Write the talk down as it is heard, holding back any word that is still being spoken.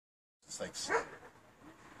Thanks.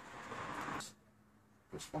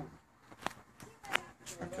 Just one.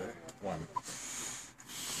 Okay, one.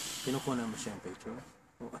 Kinukuha mo siya yung picture?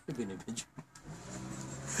 O ano binibidyo?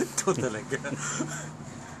 Ito talaga.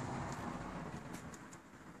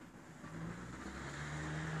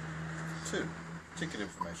 Two. Ticket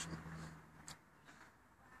information.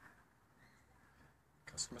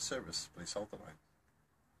 Customer service, please hold the line.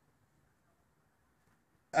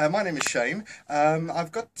 My name is Shane.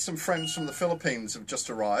 I've got some friends from the Philippines who have just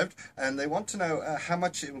arrived, and they want to know how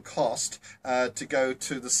much it will cost to go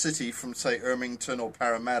to the city from, say, Ermington or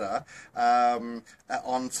Parramatta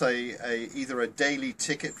on, say, either a daily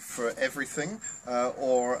ticket for everything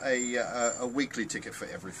or a weekly ticket for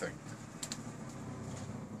everything.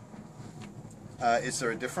 Is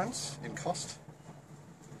there a difference in cost?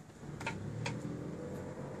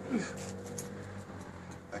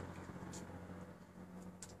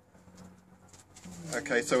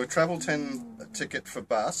 Okay, so a Travel 10 ticket for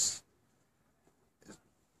bus.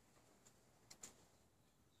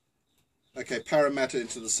 Okay, Parramatta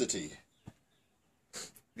into the city.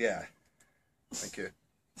 Yeah. Thank you.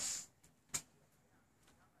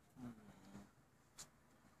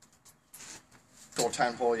 Or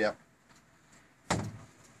Town Hall, yeah.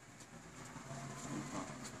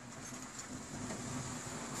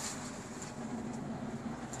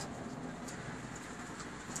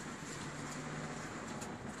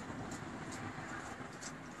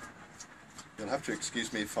 You'll have to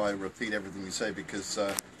excuse me if I repeat everything you say because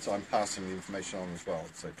so I'm passing the information on as well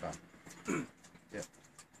at the same time. Yeah.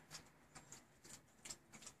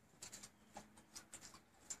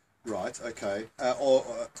 Right. Okay. I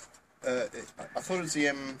thought it was the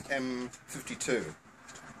M52.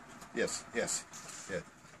 Yes. Yes. Yeah.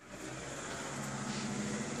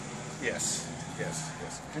 Yes. Yes.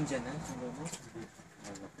 Yes.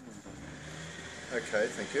 Okay.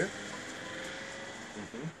 Thank you.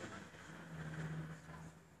 Mm-hmm.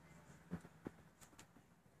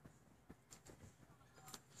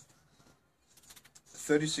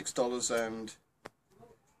 $36 and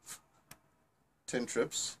 10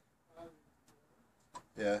 trips.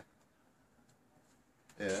 Yeah.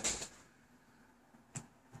 Yeah.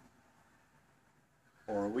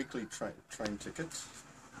 Or a weekly train ticket.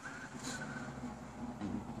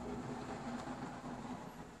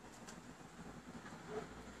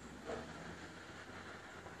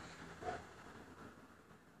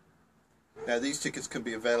 Now these tickets can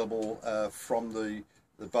be available from the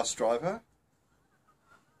bus driver.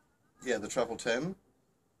 Yeah, the Travel 10.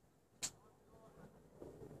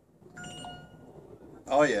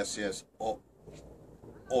 Oh yes, yes. Or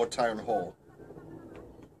Town Hall.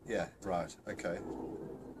 Yeah, right. Okay.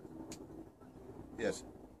 Yes.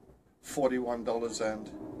 $41 and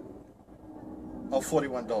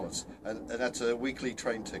 $41, and that's a weekly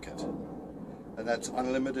train ticket, and that's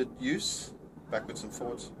unlimited use, backwards and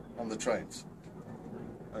forwards on the trains.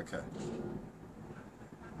 Okay.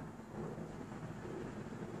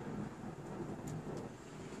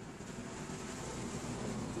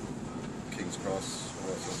 King's Cross, all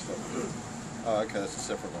that sort of stuff. Oh, okay, that's a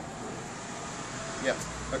separate one. Yeah.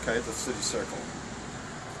 Okay, the City Circle.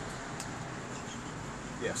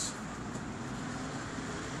 Yes.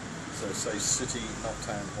 So say city, not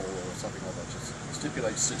town hall or something like that. Just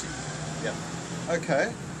stipulate city. Yeah.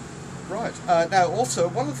 Okay. Right. Now, also,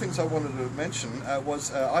 one of the things I wanted to mention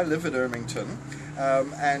was I live at Ermington,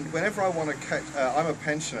 and whenever I want to I'm a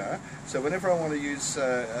pensioner, so whenever I want to use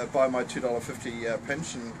buy my $2.50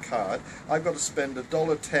 pension card, I've got to spend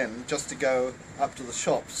 $1.10 just to go up to the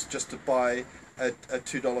shops just to buy a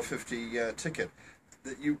 $2.50 ticket.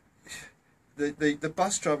 That you. The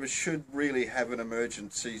bus drivers should really have an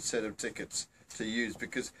emergency set of tickets to use,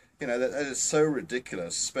 because you know that is so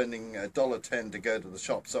ridiculous, spending $1.10 to go to the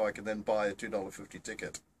shop so I can then buy a $2.50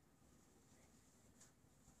 ticket.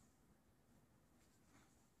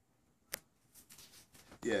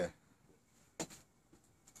 Yeah.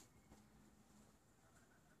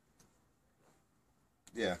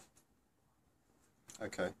 Yeah.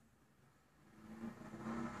 Okay.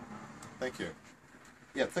 Thank you.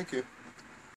 Yeah, thank you.